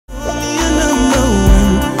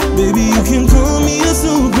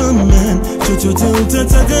Hey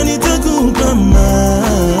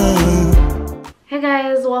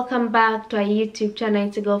guys, welcome back to our YouTube channel.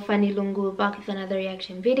 It's a girl Fanny Lungu, back with another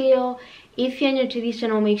reaction video. If you're new to this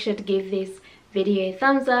channel, make sure to give this video a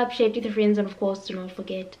thumbs up, share it with your friends, and of course do not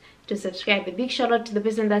forget to subscribe. A big shout out to the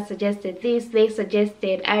person that suggested this. They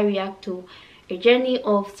suggested I react to a journey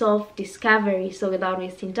of self-discovery. So without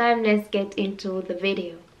wasting time, let's get into the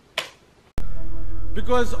video.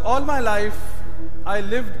 Because all my life I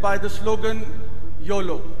lived by the slogan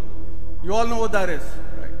YOLO. You all know what that is,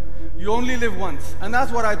 right? You only live once. And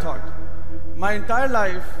that's what I thought. My entire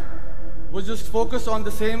life was just focused on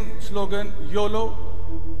the same slogan, YOLO.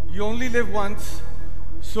 You only live once.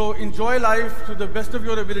 So enjoy life to the best of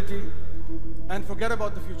your ability and forget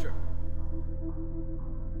about the future.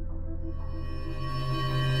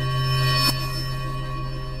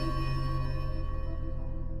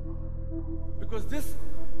 Because this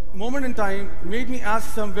moment in time made me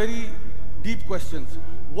ask some very deep questions.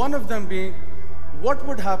 One of them being, what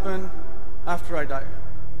would happen after I die?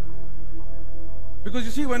 Because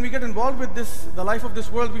you see, when we get involved with this, the life of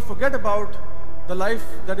this world, we forget about the life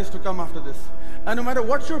that is to come after this. And no matter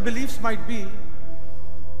what your beliefs might be,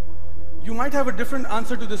 you might have a different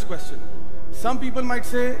answer to this question. Some people might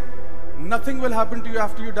say, nothing will happen to you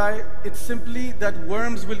after you die. It's simply that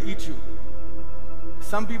worms will eat you.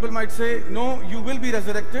 Some people might say, no, you will be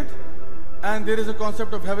resurrected and there is a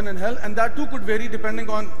concept of heaven and hell, and that too could vary depending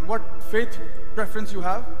on what faith preference you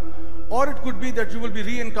have. Or it could be that you will be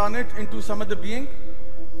reincarnate into some other being.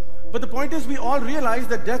 But the point is, we all realize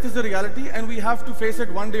that death is a reality and we have to face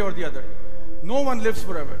it one day or the other. No one lives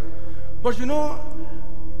forever. But you know,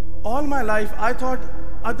 all my life I thought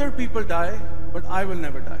other people die, but I will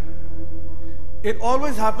never die. It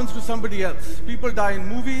always happens to somebody else. People die in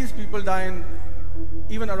movies, people die in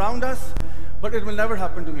even around us, but it will never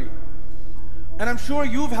happen to me. And I'm sure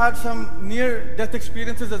you've had some near-death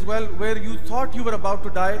experiences as well, where you thought you were about to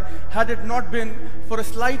die. Had it not been for a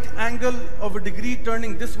slight angle of a degree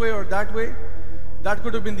turning this way or that way, that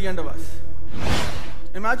could have been the end of us.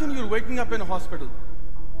 Imagine you're waking up in a hospital.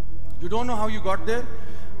 You don't know how you got there.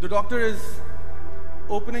 The doctor is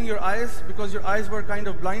opening your eyes because your eyes were kind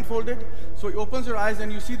of blindfolded. So he opens your eyes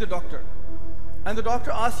and you see the doctor. And the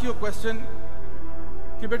doctor asks you a question,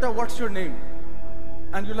 "Ki beta, what's your name?"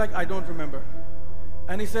 And you're like, "I don't remember."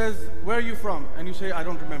 And he says, "Where are you from?" And you say, "I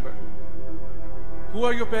don't remember." "Who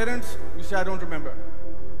are your parents?" You say, "I don't remember."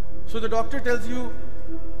 So the doctor tells you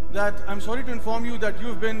that, "I'm sorry to inform you that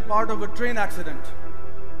you've been part of a train accident.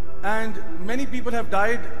 And many people have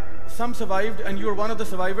died, some survived, and you're one of the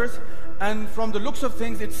survivors. And from the looks of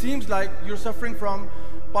things, it seems like you're suffering from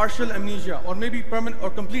partial amnesia, or maybe permanent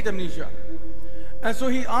or complete amnesia." And so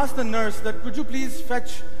he asked the nurse that, "Could you please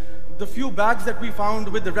fetch the few bags that we found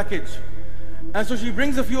with the wreckage?" And so she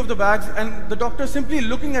brings a few of the bags, and the doctor, simply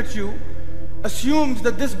looking at you, assumes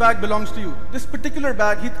that this bag belongs to you. This particular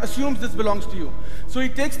bag, he assumes this belongs to you. So he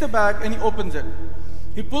takes the bag and he opens it.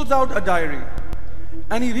 He pulls out a diary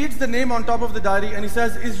and he reads the name on top of the diary and he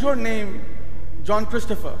says, "Is your name John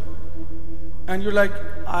Christopher?" And you're like,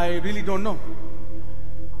 "I really don't know."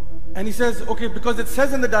 And he says, "Okay, because it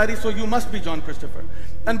says in the diary, so you must be John Christopher.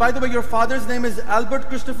 And by the way, your father's name is Albert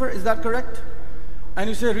Christopher, is that correct?" And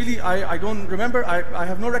you say, "Really, I don't remember, I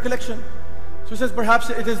have no recollection." So he says, "Perhaps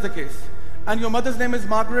it is the case. And your mother's name is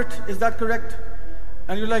Margaret, is that correct?"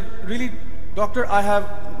 And you're like, "Really, doctor, I have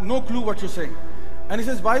no clue what you're saying." And he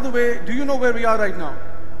says, "By the way, do you know where we are right now?"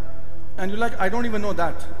 And you're like, "I don't even know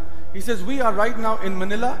that." He says, "We are right now in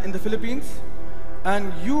Manila, in the Philippines.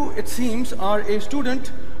 And you, it seems, are a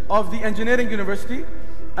student of the engineering university,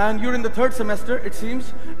 and you're in the 3rd semester, it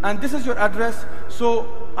seems, and this is your address. So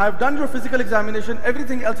I've done your physical examination,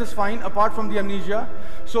 everything else is fine apart from the amnesia.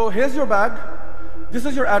 So here's your bag, this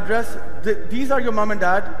is your address, these are your mom and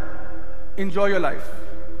dad, enjoy your life,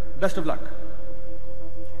 best of luck."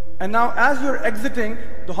 And now as you're exiting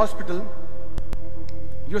the hospital,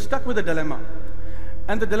 you're stuck with a dilemma.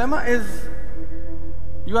 And the dilemma is,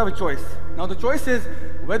 you have a choice. Now the choice is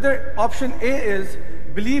whether option A is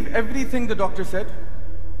believe everything the doctor said,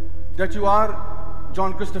 that you are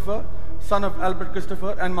John Christopher, son of Albert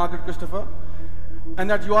Christopher and Margaret Christopher, and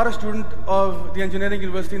that you are a student of the engineering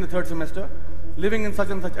university in the 3rd semester, living in such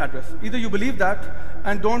and such address. Either you believe that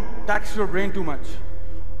and don't tax your brain too much,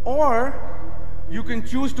 or you can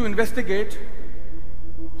choose to investigate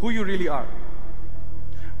who you really are.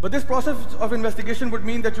 But this process of investigation would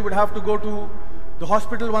mean that you would have to go to the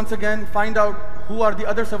hospital once again, find out who are the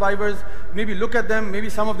other survivors, maybe look at them, maybe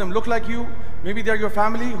some of them look like you, maybe they're your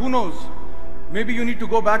family, who knows? Maybe you need to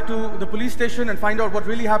go back to the police station and find out what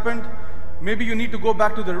really happened. Maybe you need to go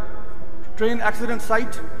back to the train accident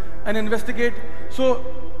site and investigate. So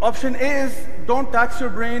option A is don't tax your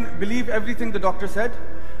brain, believe everything the doctor said.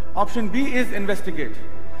 Option B is investigate.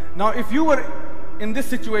 Now if you were in this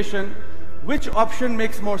situation, which option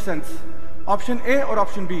makes more sense? Option A or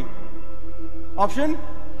option B? Option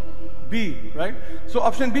B, right? So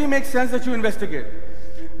option B makes sense, that you investigate.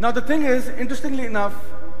 Now the thing is, interestingly enough,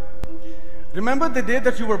 remember the day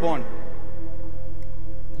that you were born.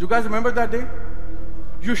 Do you guys remember that day?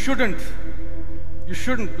 You shouldn't. You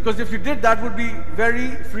shouldn't, because if you did, that would be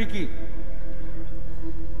very freaky.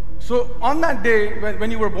 So on that day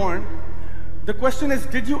when you were born, the question is,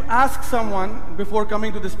 did you ask someone before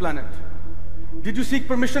coming to this planet? Did you seek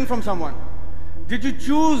permission from someone? Did you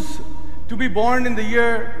choose to be born in the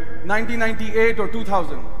year 1998 or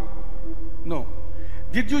 2000? No.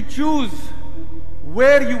 Did you choose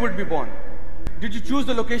where you would be born? Did you choose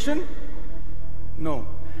the location? No.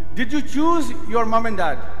 Did you choose your mom and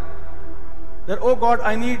dad? That, oh God,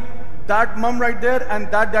 I need that mom right there and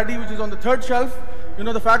that daddy which is on the third shelf. You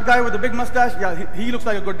know, the fat guy with the big mustache? Yeah, he looks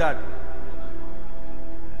like a good dad.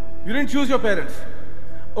 You didn't choose your parents.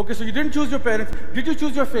 Okay, so you didn't choose your parents. Did you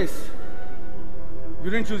choose your face? You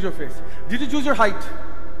didn't choose your face. Did you choose your height?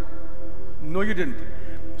 No, you didn't.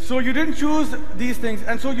 So you didn't choose these things.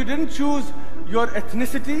 And so you didn't choose your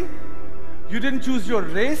ethnicity. You didn't choose your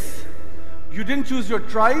race. You didn't choose your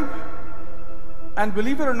tribe. And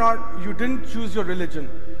believe it or not, you didn't choose your religion.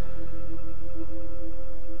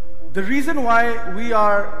 The reason why we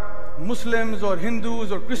are Muslims or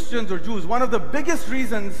Hindus or Christians or Jews, one of the biggest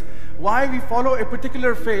reasons why we follow a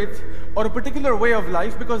particular faith or a particular way of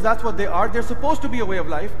life, because that's what they are. They're supposed to be a way of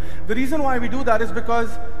life. The reason why we do that is because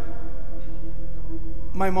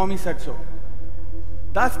my mommy said so.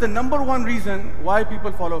 That's the number one reason why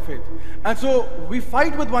people follow faith. And so we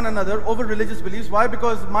fight with one another over religious beliefs. Why?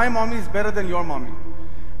 Because my mommy is better than your mommy.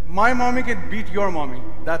 My mommy can beat your mommy.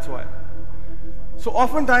 That's why. So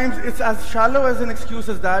oftentimes it's as shallow as an excuse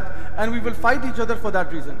as that, and we will fight each other for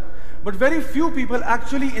that reason. But very few people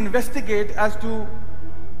actually investigate as to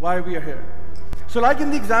why we are here. So like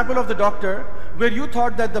in the example of the doctor, where you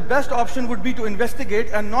thought that the best option would be to investigate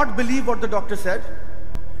and not believe what the doctor said,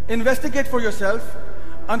 investigate for yourself.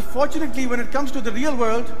 Unfortunately, when it comes to the real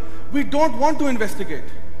world, we don't want to investigate,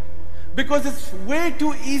 because it's way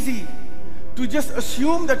too easy to just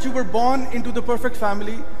assume that you were born into the perfect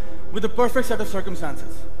family with the perfect set of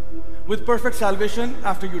circumstances, with perfect salvation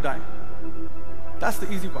after you die. That's the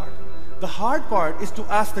easy part. The hard part is to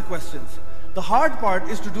ask the questions. The hard part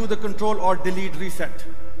is to do the control or delete reset,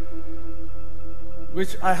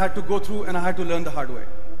 which I had to go through and I had to learn the hard way.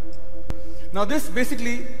 Now this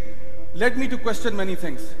basically led me to question many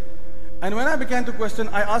things. And when I began to question,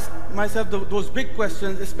 I asked myself those big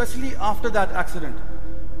questions, especially after that accident.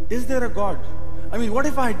 Is there a God? I mean, what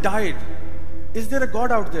if I died? Is there a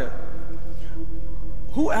God out there?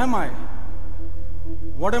 Who am I?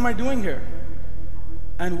 What am I doing here?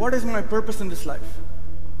 And what is my purpose in this life?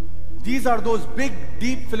 These are those big,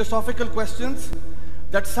 deep philosophical questions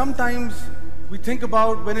that sometimes we think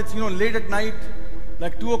about when it's, late at night,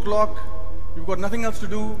 like 2 o'clock, you've got nothing else to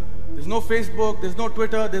do. There's no Facebook, there's no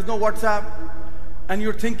Twitter, there's no WhatsApp, and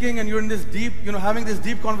you're thinking and you're in this deep, having this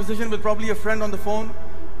deep conversation with probably a friend on the phone,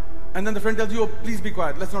 and then the friend tells you, oh, please be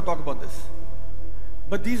quiet, let's not talk about this.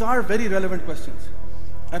 But these are very relevant questions.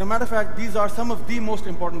 As a matter of fact, these are some of the most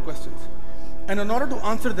important questions. And in order to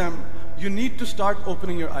answer them, you need to start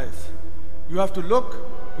opening your eyes. You have to look,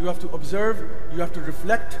 you have to observe, you have to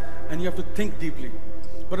reflect, and you have to think deeply.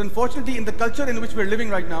 But unfortunately, in the culture in which we're living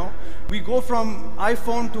right now, we go from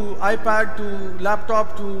iPhone to iPad to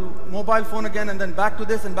laptop to mobile phone again, and then back to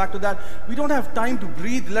this and back to that. We don't have time to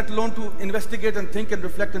breathe, let alone to investigate and think and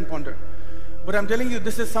reflect and ponder. But I'm telling you,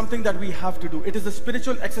 this is something that we have to do. It is a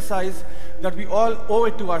spiritual exercise that we all owe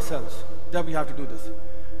it to ourselves, that we have to do this.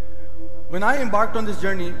 When I embarked on this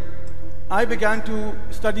journey, I began to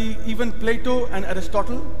study even Plato and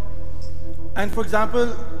Aristotle. And for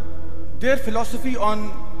example, their philosophy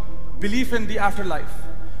on belief in the afterlife,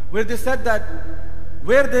 where they said that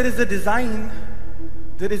where there is a design,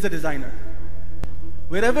 there is a designer.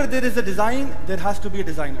 Wherever there is a design, there has to be a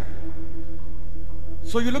designer.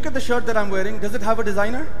 So you look at the shirt that I'm wearing, does it have a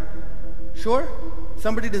designer? Sure.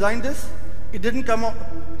 Somebody designed this? It didn't come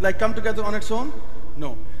together on its own?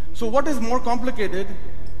 No. So what is more complicated,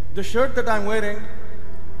 the shirt that I'm wearing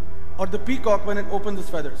or the peacock when it opens its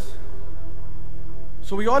feathers?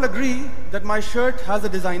 So we all agree that my shirt has a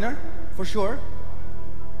designer, for sure.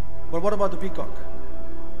 But what about the peacock?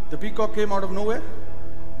 The peacock came out of nowhere.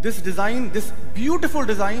 This design, this beautiful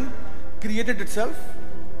design, created itself.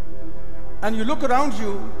 And you look around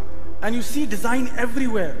you and you see design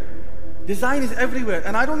everywhere. Design is everywhere,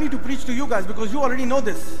 and I don't need to preach to you guys because you already know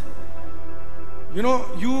this. You know,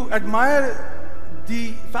 you admire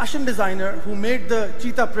the fashion designer who made the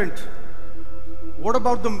cheetah print. What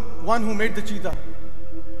about the one who made the cheetah?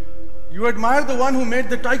 You admire the one who made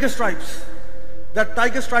the tiger stripes, that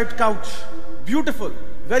tiger striped couch. Beautiful,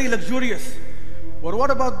 very luxurious. But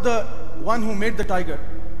what about the one who made the tiger?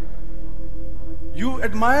 You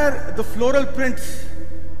admire the floral prints.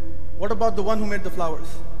 What about the one who made the flowers?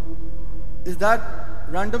 Is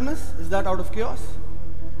that randomness? Is that out of chaos?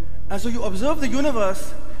 And so you observe the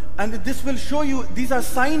universe, and this will show you, these are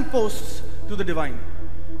signposts to the divine.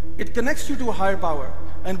 It connects you to a higher power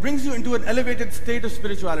and brings you into an elevated state of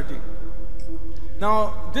spirituality.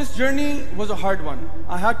 Now, this journey was a hard one.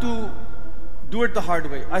 I had to do it the hard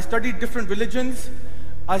way. I studied different religions.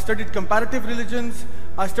 I studied comparative religions.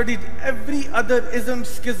 I studied every other ism,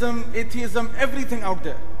 schism, atheism, everything out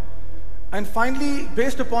there. And finally,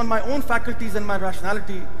 based upon my own faculties and my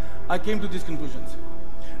rationality, I came to these conclusions.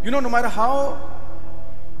 You know, no matter how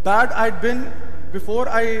bad I'd been before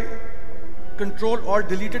I controlled or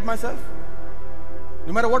deleted myself,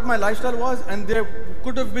 no matter what my lifestyle was, and there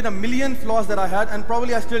could have been a million flaws that I had, and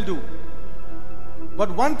probably I still do.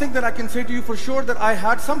 But one thing that I can say to you for sure, that I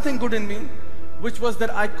had something good in me, which was that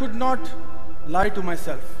I could not lie to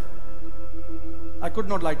myself. I could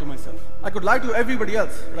not lie to myself. I could lie to everybody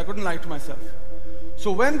else, but I couldn't lie to myself.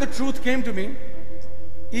 So when the truth came to me,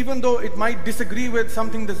 even though it might disagree with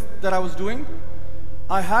something that I was doing,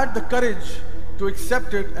 I had the courage to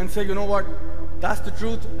accept it and say, you know what, that's the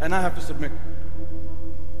truth and I have to submit.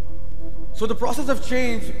 So the process of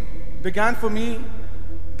change began for me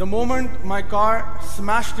the moment my car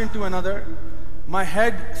smashed into another, my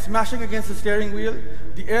head smashing against the steering wheel,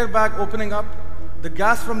 the airbag opening up, the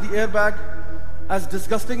gas from the airbag, as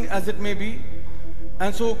disgusting as it may be.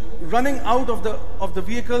 And so running out of the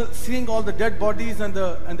vehicle, seeing all the dead bodies and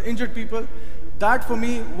the injured people, that for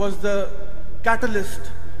me was the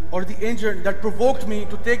catalyst or the engine that provoked me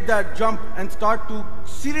to take that jump and start to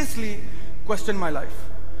seriously question my life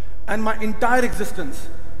and my entire existence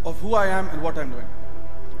of who I am and what I'm doing.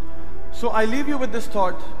 So I leave you with this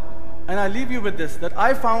thought, and I leave you with this, that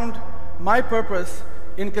I found my purpose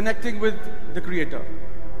in connecting with the Creator.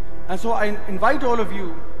 And so I invite all of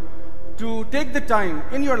you to take the time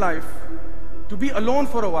in your life to be alone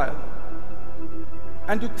for a while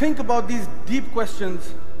and to think about these deep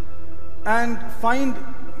questions and find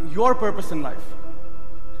your purpose in life.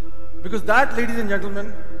 Because that, ladies and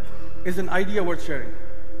gentlemen, is an idea worth sharing.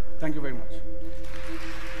 Thank you very much.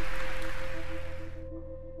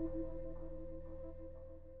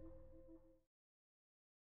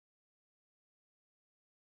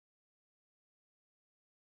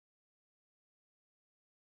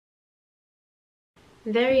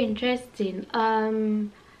 Very interesting.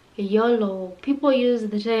 YOLO. People use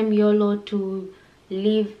the term YOLO to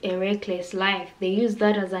live a reckless life. They use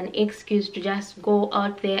that as an excuse to just go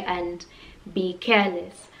out there and be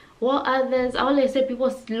careless. While others, I always say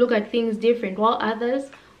people look at things different. While others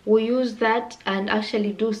will use that and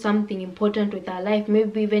actually do something important with their life.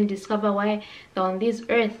 Maybe even discover why they're on this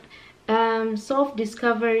earth.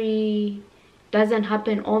 Self-discovery doesn't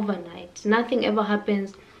happen overnight. Nothing ever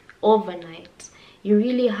happens overnight. You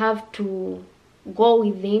really have to go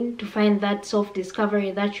within to find that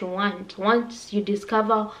self-discovery that you want. Once you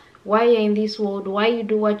discover why you're in this world, why you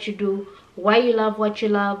do what you do, why you love what you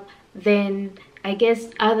love, then I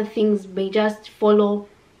guess other things may just follow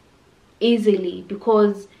easily,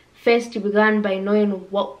 because first you began by knowing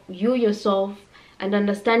what you yourself and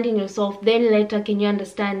understanding yourself, then later can you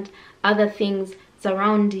understand other things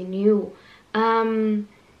surrounding you. I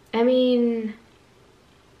mean,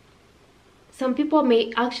 some people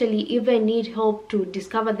may actually even need help to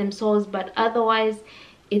discover themselves, but otherwise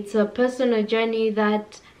it's a personal journey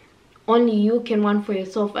that only you can want for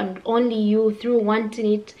yourself, and only you, through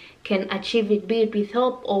wanting it, can achieve it, be it with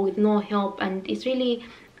help or with no help. And it's really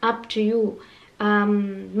up to you.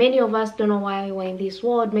 Many of us don't know why we're in this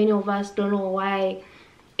world. Many of us don't know why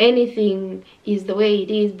anything is the way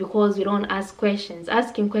it is, because we don't ask questions.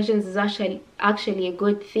 Asking questions is actually a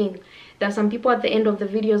good thing. There are some people at the end of the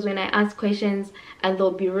videos when I ask questions and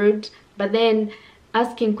they'll be rude, but then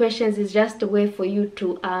asking questions is just a way for you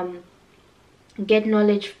to get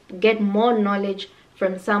more knowledge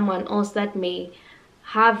from someone else that may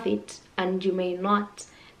have it and you may not.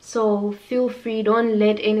 So feel free, don't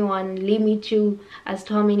let anyone limit you as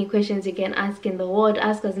to how many questions you can ask in the world.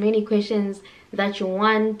 Ask as many questions that you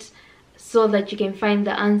want so that you can find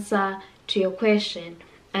the answer to your question,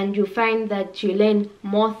 and you find that you learn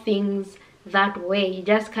more things that way. You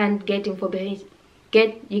just can't get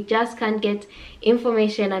just can't get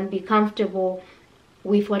information and be comfortable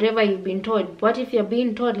with whatever you've been told. What if you're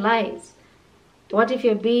being told lies? What if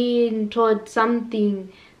you're being told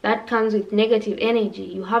something that comes with negative energy?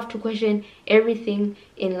 You have to question everything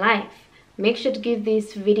in life. Make sure to give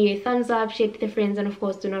this video a thumbs up, share it with your friends, and of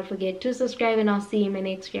course do not forget to subscribe, and I'll see you in my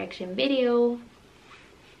next reaction video.